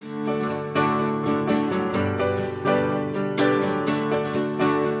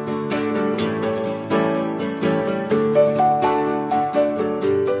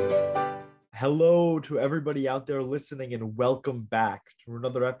to everybody out there listening, and welcome back to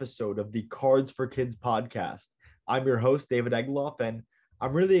another episode of the Cards for Kids podcast. I'm your host, David Egloff, and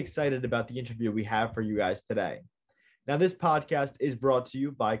I'm really excited about the interview we have for you guys today. Now, this podcast is brought to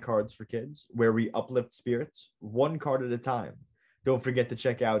you by Cards for Kids, where we uplift spirits one card at a time. Don't forget to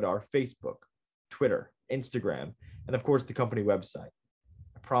check out our Facebook, Twitter, Instagram, and of course, the company website.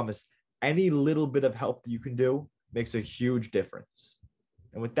 I promise any little bit of help that you can do makes a huge difference.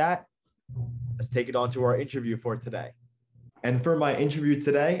 And with that, let's take it on to our interview for today. And for my interview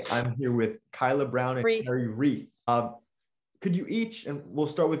today, I'm here with Kyla Brown and Carrie Reith. Could you each, and we'll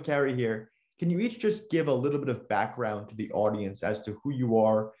start with Carrie here, can you each just give a little bit of background to the audience as to who you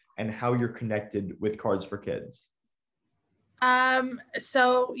are and how you're connected with Cards for Kids?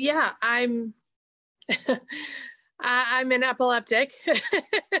 So yeah, I'm I'm an epileptic.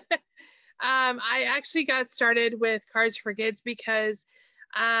 I actually got started with Cards for Kids because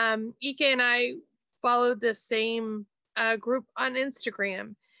Ike and I followed the same group on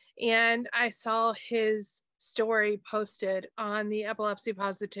Instagram, and I saw his story posted on the Epilepsy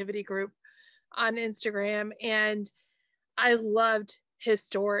Positivity group on Instagram, and I loved his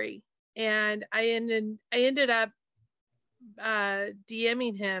story. And I ended up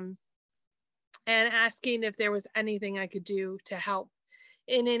DMing him and asking if there was anything I could do to help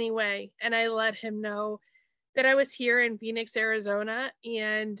in any way. And I let him know that I was here in Phoenix, Arizona,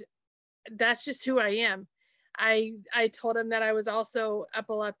 and that's just who I am. I told him that I was also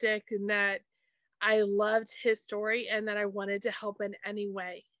epileptic and that I loved his story and that I wanted to help in any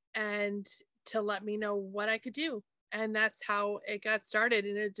way and to let me know what I could do. And that's how it got started.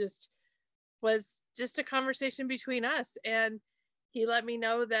 And it just was just a conversation between us. And he let me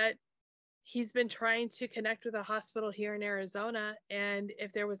know that he's been trying to connect with a hospital here in Arizona. And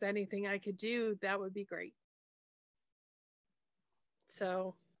if there was anything I could do, that would be great.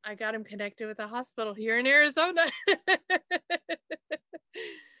 So I got him connected with a hospital here in Arizona.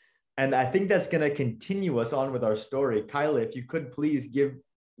 And I think that's going to continue us on with our story. Kyla, if you could please give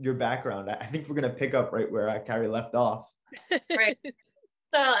your background. I think we're going to pick up right where Carrie left off. Right.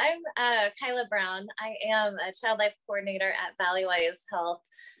 So I'm Kyla Brown. I am a child life coordinator at Valleywise Health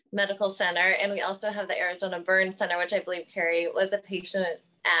Medical Center. And we also have the Arizona Burn Center, which I believe Carrie was a patient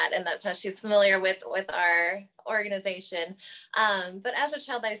at, and that's how she's familiar with our organization. But as a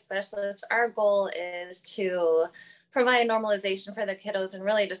child life specialist, our goal is to provide normalization for the kiddos and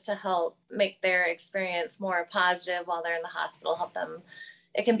really just to help make their experience more positive while they're in the hospital, help them.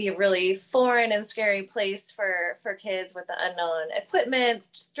 It can be a really foreign and scary place for kids with the unknown equipment,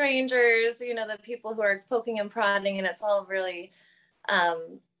 strangers, the people who are poking and prodding, and it's all really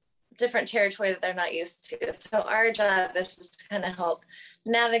different territory that they're not used to. So our job is to kind of help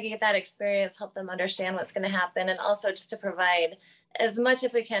navigate that experience, help them understand what's going to happen, and also just to provide as much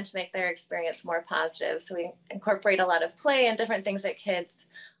as we can to make their experience more positive. So we incorporate a lot of play and different things that kids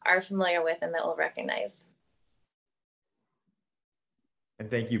are familiar with and that will recognize. And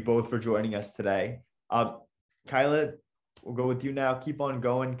thank you both for joining us today. Kyla, we'll go with you now. Keep on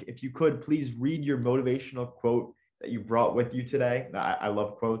going. If you could, please read your motivational quote that you brought with you today. I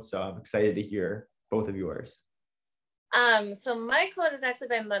love quotes, so I'm excited to hear both of yours. So my quote is actually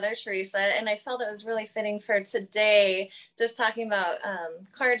by Mother Teresa, and I felt it was really fitting for today, just talking about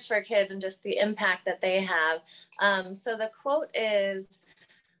Cards for Kids and just the impact that they have. So the quote is,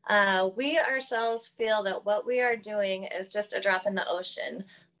 we ourselves feel that what we are doing is just a drop in the ocean,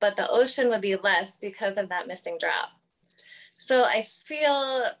 but the ocean would be less because of that missing drop. So I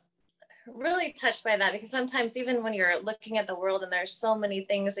feel really touched by that, because sometimes even when you're looking at the world and there's so many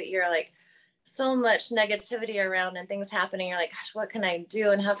things that you're like, so much negativity around and things happening, you're like, gosh, what can I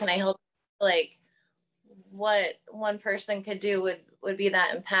do and how can I help? Like, what one person could do would be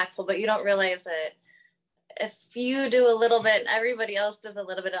that impactful, but you don't realize that if you do a little bit, everybody else does a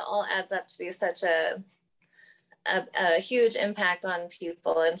little bit, it all adds up to be such a huge impact on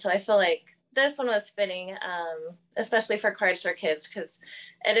people. And so I feel like this one was fitting, especially for Cards for Kids, because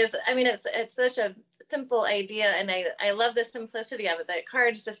it is, it's such a simple idea, and I love the simplicity of it, that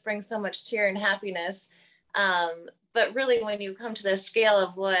cards just bring so much cheer and happiness. But really, when you come to the scale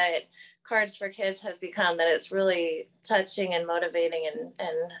of what Cards for Kids has become, that it's really touching and motivating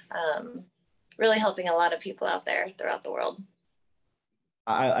and really helping a lot of people out there throughout the world.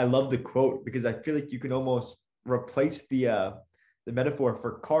 I love the quote, because I feel like you can almost replace the metaphor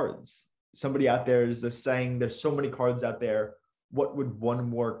for cards. Somebody out there is just saying, there's so many cards out there. What would one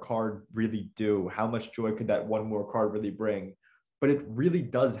more card really do? How much joy could that one more card really bring? But it really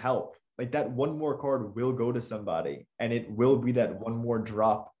does help. Like, that one more card will go to somebody, and it will be that one more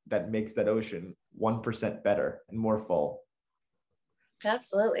drop that makes that ocean 1% better and more full.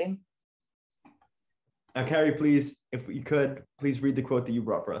 Absolutely. Now, Carrie, please, if you could, please read the quote that you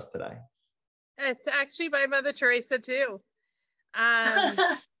brought for us today. It's actually by Mother Teresa too.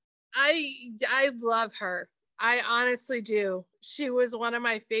 I love her. I honestly do. She was one of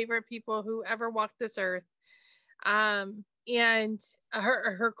my favorite people who ever walked this earth. And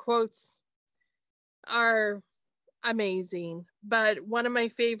her quotes are amazing. But one of my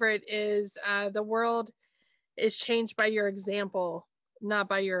favorite is the world is changed by your example, not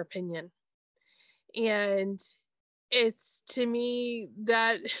by your opinion. And it's, to me,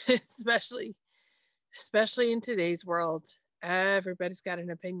 that especially in today's world, everybody's got an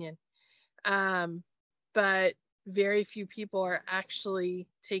opinion. But very few people are actually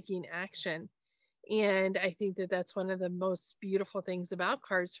taking action. And I think that that's one of the most beautiful things about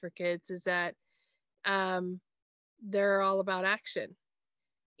Cards for Kids is that they're all about action.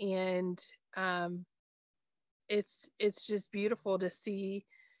 And it's just beautiful to see.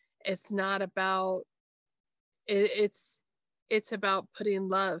 It's not about it's about putting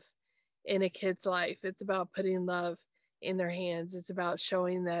love in a kid's life. It's about putting love in their hands. It's about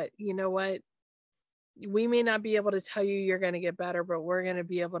showing that, you know what, we may not be able to tell you you're going to get better, but we're going to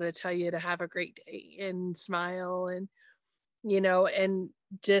be able to tell you to have a great day and smile. And, you know, and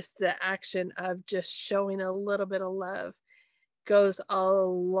just the action of just showing a little bit of love goes a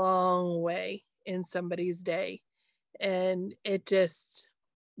long way in somebody's day. And it just,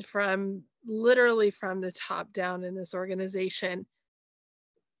 from literally from the top down in this organization,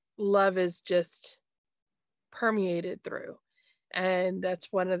 love is just permeated through. And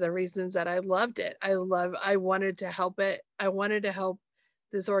that's one of the reasons that I loved it. I wanted to help it. I wanted to help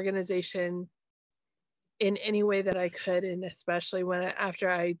this organization in any way that I could. And especially after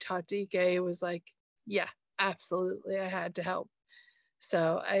I talked to Ike, it was like, yeah, absolutely, I had to help.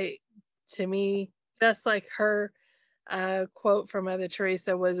 So to me, just like her quote from Mother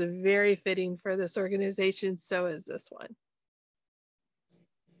Teresa was very fitting for this organization, so is this one.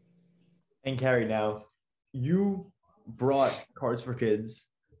 And Carrie, now you brought Cards for Kids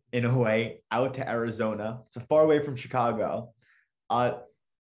in a way out to Arizona. It's a far away from Chicago.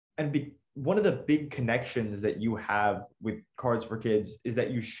 One of the big connections that you have with Cards for Kids is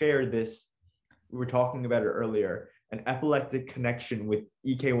that you share this, we were talking about it earlier, an epileptic connection with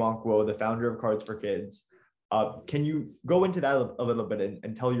Ike Nwankwo, the founder of Cards for Kids. Can you go into that a little bit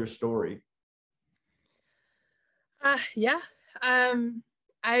and tell your story? Yeah.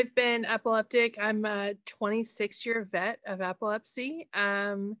 I've been epileptic. I'm a 26-year vet of epilepsy.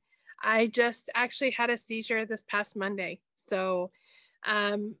 I just actually had a seizure this past Monday. So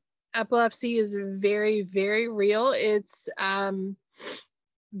epilepsy is very, very real. It's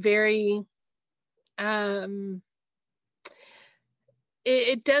very,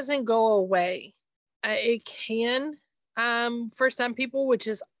 it doesn't go away. It can for some people, which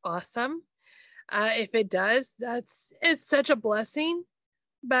is awesome. If it does, it's such a blessing.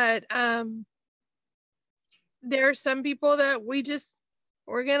 But there are some people that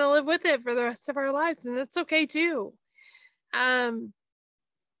we're gonna live with it for the rest of our lives, and that's okay too.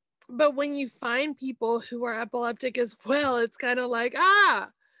 But when you find people who are epileptic as well, it's kind of like,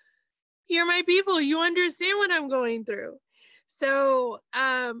 you're my people, you understand what I'm going through. So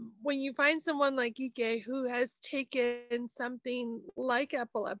when you find someone like Ike who has taken something like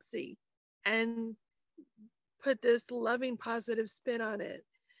epilepsy and put this loving, positive spin on it,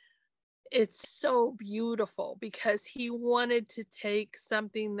 it's so beautiful because he wanted to take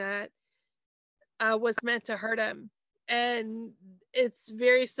something that was meant to hurt him. And it's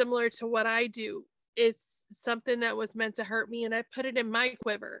very similar to what I do. It's something that was meant to hurt me, and I put it in my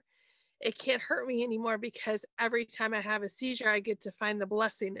quiver. It can't hurt me anymore because every time I have a seizure, I get to find the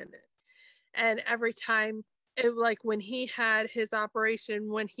blessing in it. And every time, like when he had his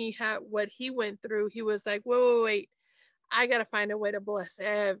operation, when he had what he went through, he was like, wait, I got to find a way to bless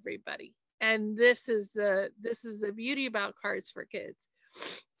everybody. And this is the beauty about Cards for Kids.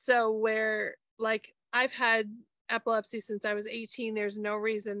 So where, like, I've had epilepsy since I was 18, there's no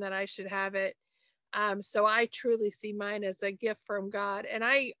reason that I should have it. So I truly see mine as a gift from God. And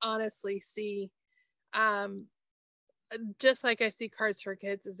I honestly see, just like I see Cards for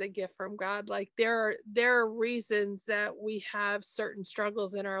Kids as a gift from God, like there are reasons that we have certain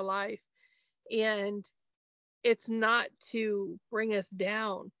struggles in our life, and it's not to bring us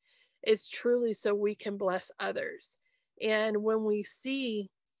down. It's truly so we can bless others. And when we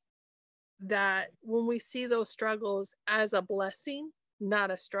see those struggles as a blessing, not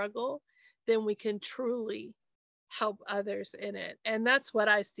a struggle, then we can truly help others in it. And that's what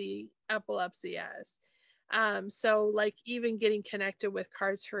I see epilepsy as. So like even getting connected with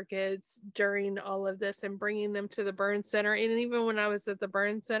Cards for Kids during all of this and bringing them to the burn center. And even when I was at the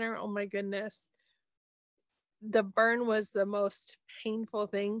burn center, oh my goodness, the burn was the most painful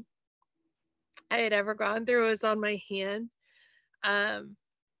thing I had ever gone through. It was on my hand. Um,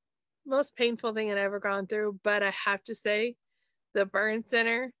 Most painful thing I'd ever gone through. But I have to say, the burn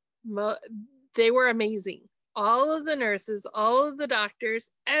center, they were amazing. All of the nurses, all of the doctors,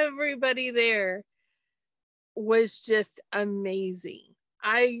 everybody there was just amazing.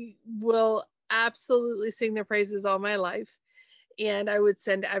 I will absolutely sing their praises all my life. And I would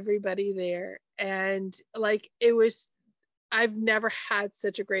send everybody there. And like, it was, I've never had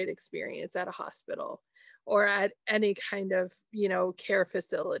such a great experience at a hospital or at any kind of, care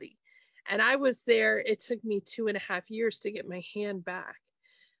facility. And I was there, it took me 2.5 years to get my hand back,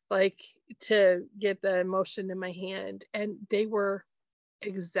 like to get the motion in my hand. And they were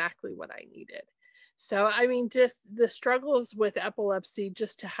exactly what I needed. So, I mean, just the struggles with epilepsy,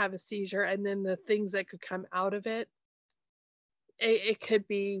 just to have a seizure and then the things that could come out of it could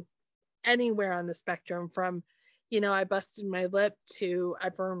be anywhere on the spectrum from, I busted my lip to I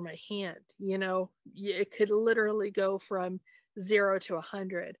burned my hand. It could literally go from 0 to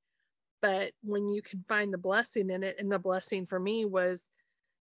 100. But when you can find the blessing in it, and the blessing for me was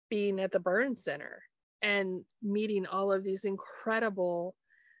being at the burn center and meeting all of these incredible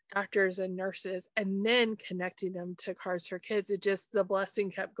doctors and nurses and then connecting them to Cards for Kids, the blessing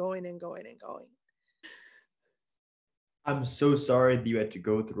kept going and going and going. I'm so sorry that you had to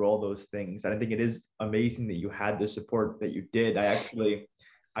go through all those things. And I think it is amazing that you had the support that you did.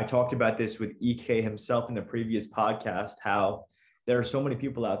 I talked about this with EK himself in the previous podcast, how there are so many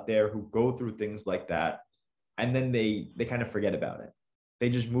people out there who go through things like that, and then they kind of forget about it. They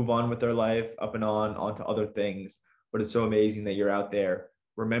just move on with their life, up and onto other things. But it's so amazing that you're out there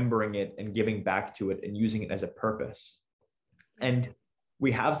remembering it and giving back to it and using it as a purpose. And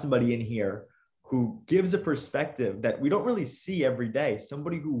we have somebody in here who gives a perspective that we don't really see every day.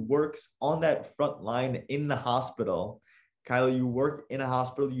 Somebody who works on that front line in the hospital. Kyla, you work in a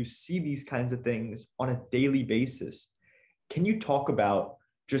hospital, you see these kinds of things on a daily basis. Can you talk about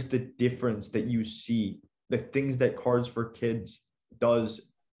just the difference that you see, the things that Cards for Kids does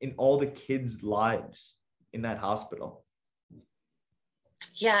in all the kids' lives in that hospital?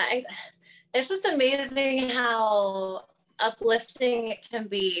 Yeah, it's just amazing how uplifting it can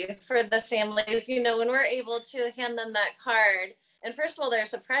be for the families, when we're able to hand them that card. And first of all, they're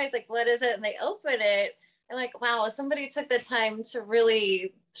surprised, like, what is it? And they open it and like, wow, somebody took the time to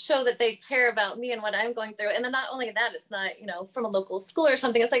really show that they care about me and what I'm going through. And then not only that, it's not, from a local school or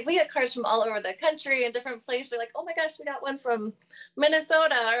something. It's like we get cards from all over the country and different places. They're like, oh my gosh, we got one from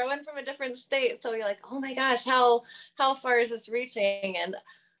Minnesota or one from a different state. So you're like, oh my gosh, how far is this reaching? And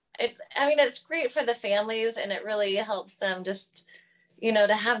it's great for the families, and it really helps them just,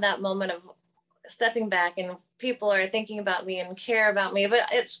 to have that moment of stepping back and people are thinking about me and care about me. But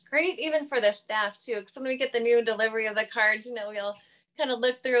it's great even for the staff too, because when we get the new delivery of the cards, we'll kind of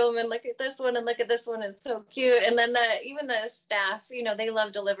look through them and look at this one and look at this one. It's so cute. And then even the staff, they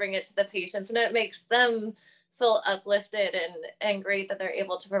love delivering it to the patients, and it makes them feel uplifted and great that they're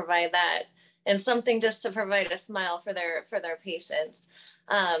able to provide that and something just to provide a smile for their patients.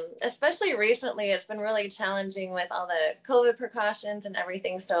 Especially recently, it's been really challenging with all the COVID precautions and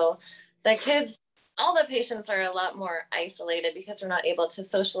everything. So the kids, all the patients are a lot more isolated because they're not able to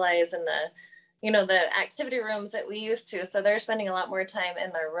socialize in the activity rooms that we used to. So they're spending a lot more time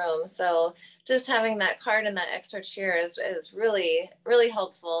in their room. So just having that card and that extra cheer is really, really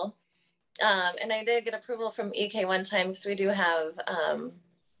helpful. And I did get approval from EK one time because we do have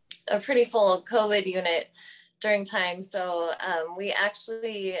a pretty full COVID unit during time. So we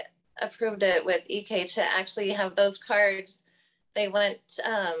actually approved it with EK to actually have those cards. They went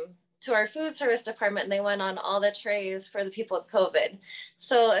to our food service department and they went on all the trays for the people with COVID.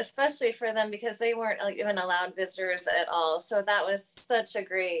 So especially for them, because they weren't even allowed visitors at all. So that was such a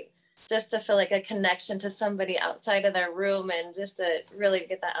great, just to feel like a connection to somebody outside of their room and just to really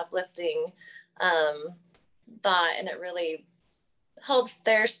get that uplifting thought. And it really helps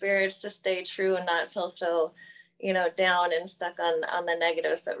their spirits to stay true and not feel so, down and stuck on the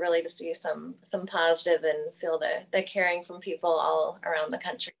negatives, but really to see some positive and feel the caring from people all around the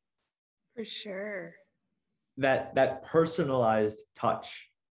country. For sure. That personalized touch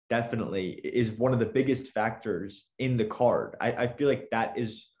definitely is one of the biggest factors in the card. I feel like that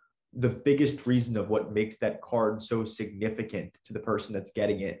is the biggest reason of what makes that card so significant to the person that's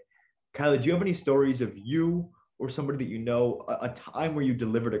getting it. Kyla, do you have any stories of you or somebody that you know, a time where you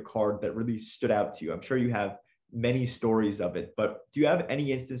delivered a card that really stood out to you? I'm sure you have many stories of it, but do you have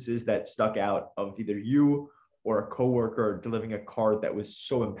any instances that stuck out of either you or a coworker delivering a card that was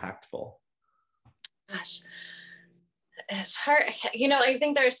so impactful? Gosh, it's hard. I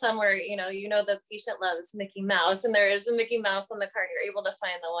think there's somewhere, the patient loves Mickey Mouse, and there is a Mickey Mouse on the card. You're able to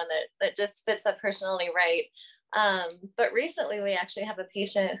find the one that just fits that personality right. But recently we actually have a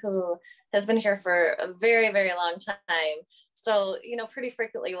patient who has been here for a very, very long time. So, pretty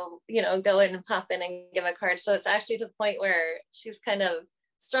frequently we'll, go in and pop in and give a card. So it's actually to the point where she's kind of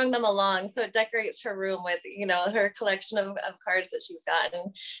strung them along. So it decorates her room with, her collection of cards that she's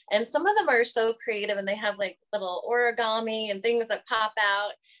gotten. And some of them are so creative, and they have like little origami and things that pop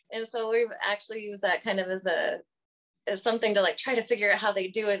out. And so we've actually used that kind of as something to like try to figure out how they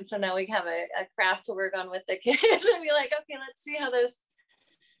do it. And so now we have a craft to work on with the kids and be like, okay, let's see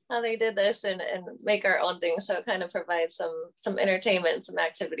how they did this, and make our own thing. So it kind of provides some entertainment, some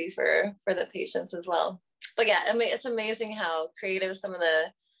activity for the patients as well. But yeah, I mean, it's amazing how creative some of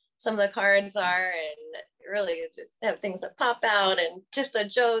the cards are, and really just have things that pop out, and just the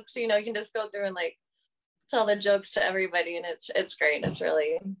jokes, you can just go through and like tell the jokes to everybody, and it's great. It's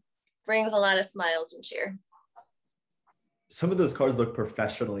really brings a lot of smiles and cheer. Some of those cards look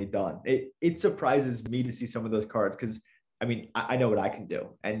professionally done. It surprises me to see some of those cards, because I mean, I know what I can do.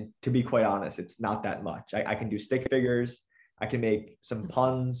 And to be quite honest, it's not that much. I can do stick figures. I can make some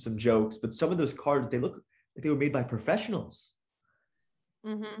puns, some jokes, but some of those cards, they look like they were made by professionals.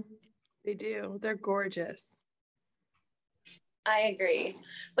 Mm-hmm. They do. They're gorgeous. I agree.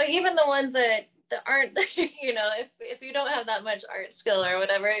 But even the ones that aren't, if you don't have that much art skill or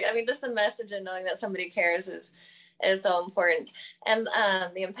whatever, I mean, just a message and knowing that somebody cares is so important. And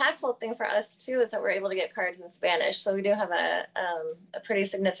the impactful thing for us too is that we're able to get cards in Spanish. So we do have a pretty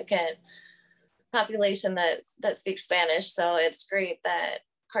significant population that speaks Spanish. So it's great that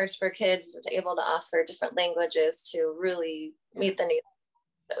Cards for Kids is able to offer different languages to really meet the needs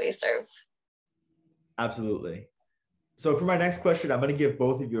that we serve. Absolutely. So for my next question, I'm going to give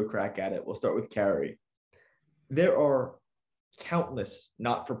both of you a crack at it. We'll start with Carrie. There are countless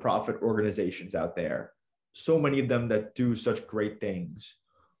not-for-profit organizations out there, so many of them that do such great things.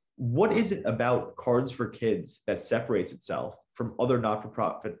 What is it about Cards for Kids that separates itself from other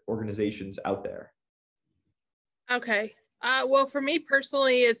not-for-profit organizations out there? Okay. Well, for me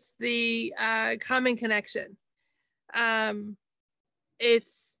personally, it's the common connection.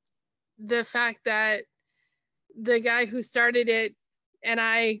 It's the fact that the guy who started it and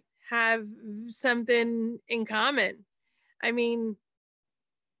I have something in common. I mean,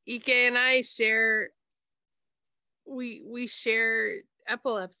 Ike and I share, we share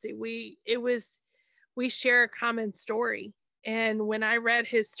epilepsy. We share a common story. And when I read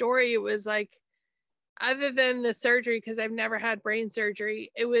his story, it was like, other than the surgery, because I've never had brain surgery,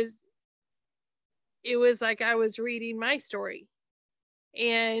 it was like I was reading my story.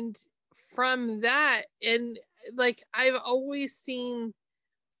 And from that, and like I've always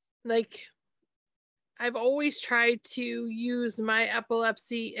tried to use my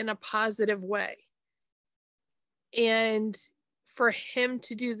epilepsy in a positive way. And for him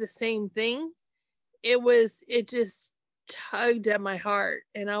to do the same thing, it just tugged at my heart.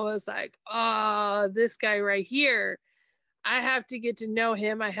 And I was like, oh, this guy right here, I have to get to know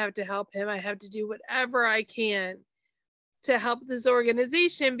him. I have to help him. I have to do whatever I can to help this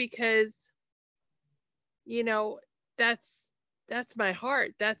organization, because, that's my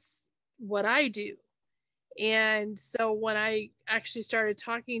heart. That's what I do. And so when I actually started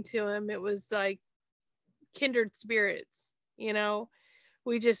talking to him, it was like kindred spirits.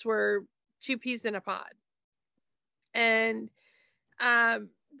 We just were two peas in a pod. And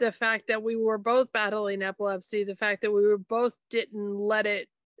the fact that we were both battling epilepsy, the fact that we were both didn't let it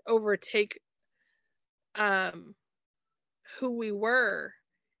overtake who we were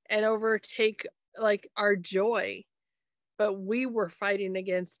and overtake like our joy, but we were fighting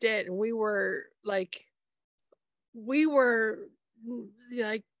against it. And we were like,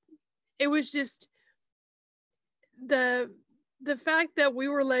 it was just the fact that we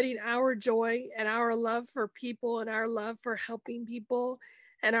were letting our joy and our love for people and our love for helping people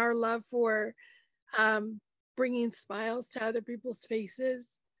and our love for bringing smiles to other people's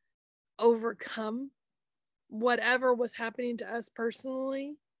faces overcome whatever was happening to us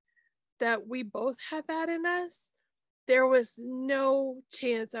personally, that we both had that in us. There was no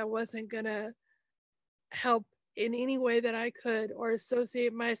chance I wasn't going to help in any way that I could, or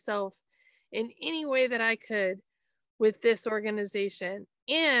associate myself in any way that I could with this organization.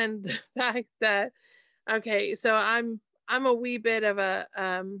 And the fact that, okay, so I'm a wee bit of a,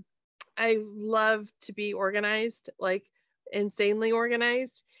 I love to be organized, like insanely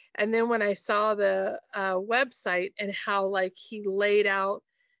organized. And then when I saw the website and how like he laid out,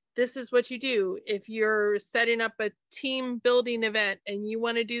 this is what you do if you're setting up a team building event and you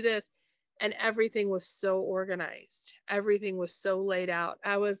want to do this, and everything was so organized. Everything was so laid out.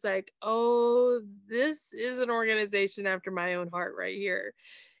 I was like, oh, this is an organization after my own heart right here.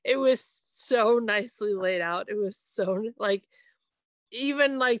 It was so nicely laid out. It was so like,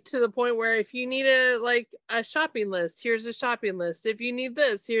 even like to the point where if you need a shopping list, here's a shopping list. If you need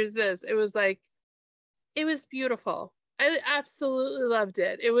this, here's this. It was like, it was beautiful. I absolutely loved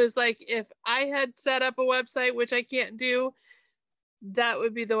it. It was like if I had set up a website, which I can't do, that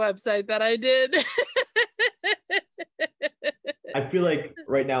would be the website that I did. I feel like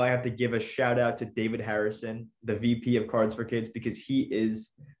right now I have to give a shout out to David Harrison, the VP of Cards for Kids, because he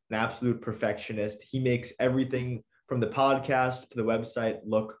is an absolute perfectionist. He makes everything from the podcast to the website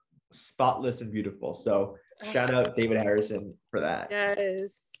look spotless and beautiful. So shout out David Harrison for that.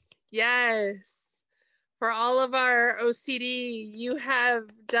 Yes. Yes. For all of our OCD, you have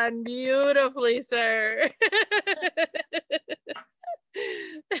done beautifully, sir.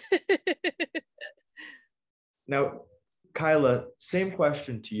 Now, Kyla, same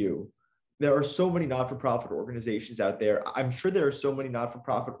question to you. There are so many not-for-profit organizations out there. I'm sure there are so many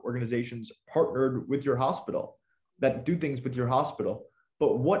not-for-profit organizations partnered with your hospital that do things with your hospital.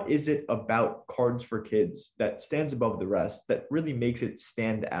 But what is it about Cards for Kids that stands above the rest that really makes it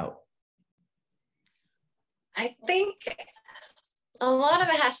stand out? I think a lot of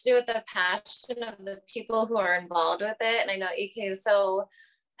it has to do with the passion of the people who are involved with it. And I know EK is so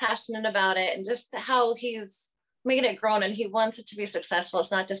passionate about it and just how he's making it grown and he wants it to be successful.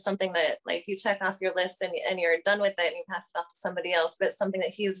 It's not just something that like you check off your list and you're done with it and you pass it off to somebody else, but it's something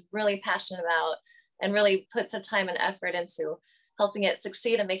that he's really passionate about and really puts a time and effort into helping it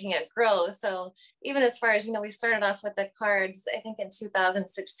succeed and making it grow. So even as far as, we started off with the cards, I think in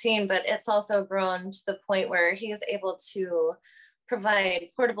 2016, but it's also grown to the point where he is able to provide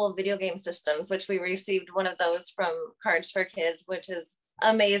portable video game systems, which we received one of those from Cards for Kids, which is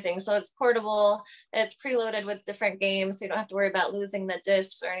amazing. So it's portable, it's preloaded with different games, so you don't have to worry about losing the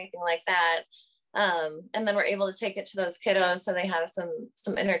discs or anything like that. And then we're able to take it to those kiddos so they have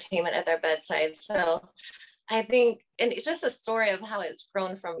some entertainment at their bedside. So I think, and it's just a story of how it's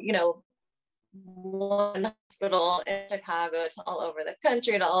grown from, one hospital in Chicago to all over the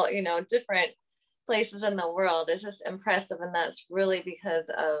country to all, different places in the world. Is just impressive. And that's really because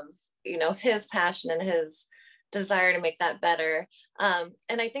of, his passion and his desire to make that better. And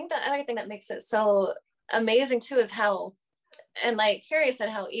I think that other thing that makes it so amazing too is how, and like Carrie said,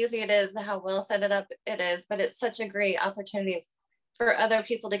 how easy it is, how well set it up it is, but it's such a great opportunity for other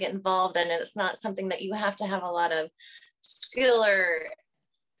people to get involved in it. It's not something that you have to have a lot of skill or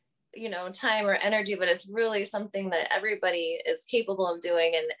time or energy, but it's really something that everybody is capable of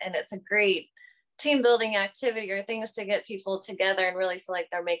doing, and it's a great team building activity or things to get people together and really feel like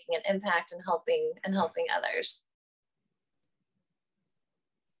they're making an impact and helping others.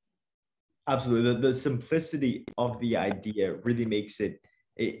 Absolutely. The simplicity of the idea really makes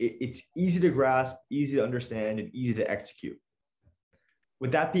it's easy to grasp, easy to understand, and easy to execute.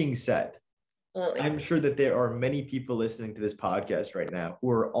 With that being said, Absolutely. I'm sure that there are many people listening to this podcast right now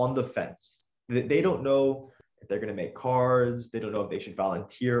who are on the fence. They don't know if they're going to make cards. They don't know if they should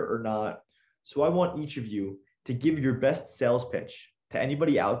volunteer or not. So I want each of you to give your best sales pitch to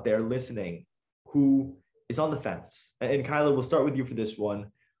anybody out there listening who is on the fence. And Kyla, we'll start with you for this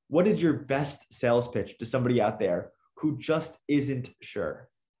one. What is your best sales pitch to somebody out there who just isn't sure?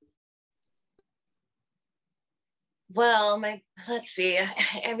 Well, let's see.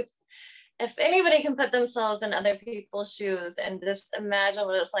 If anybody can put themselves in other people's shoes and just imagine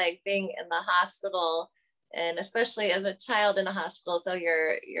what it's like being in the hospital, and especially as a child in a hospital, so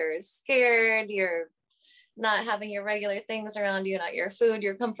you're scared, you're not having your regular things around you, not your food,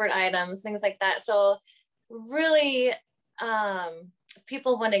 your comfort items, things like that. So really,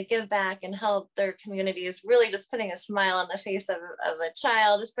 people want to give back and help their communities, really just putting a smile on the face of a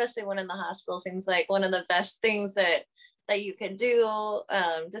child, especially when in the hospital, seems like one of the best things that you could do,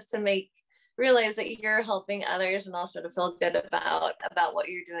 just to realize that you're helping others and also to feel good about what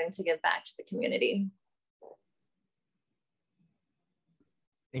you're doing to give back to the community.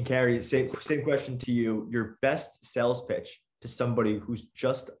 And Carrie, same question to you. Your best sales pitch to somebody who's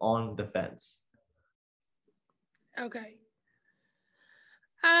just on the fence. Okay.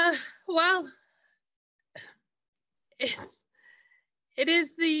 Well, it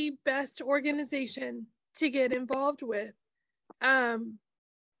is the best organization to get involved with,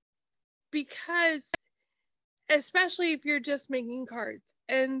 because especially if you're just making cards,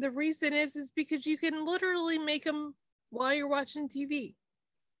 and the reason is because you can literally make them while you're watching TV.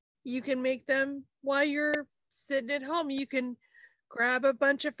 You can make them while you're sitting at home. You can grab a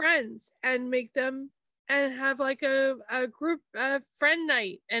bunch of friends and make them and have like a group friend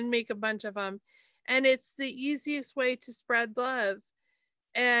night and make a bunch of them. And it's the easiest way to spread love.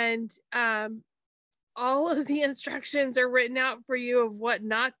 And all of the instructions are written out for you of what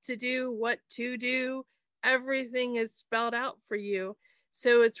not to do, what to do. Everything is spelled out for you.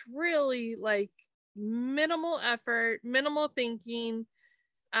 So it's really like minimal effort, minimal thinking.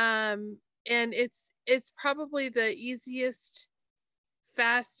 And it's probably the easiest,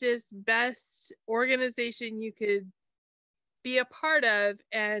 fastest, best organization you could be a part of,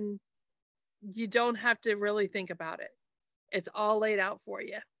 and you don't have to really think about it. It's all laid out for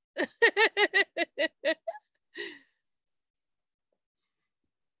you.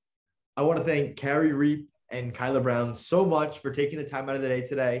 I want to thank Carrie Reith and Kyla Brown so much for taking the time out of the day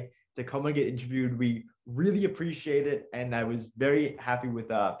today to come and get interviewed. We really appreciate it, and I was very happy with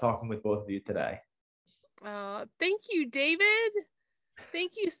talking with both of you today. Thank you, David.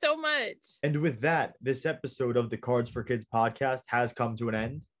 Thank you so much. And with that, this episode of the Cards for Kids podcast has come to an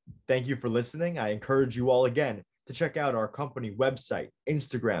end. Thank you for listening. I encourage you all again to check out our company website,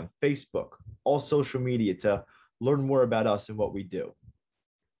 Instagram, Facebook, all social media to learn more about us and what we do.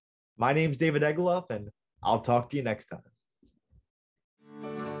 My name's David Egloff, and I'll talk to you next time.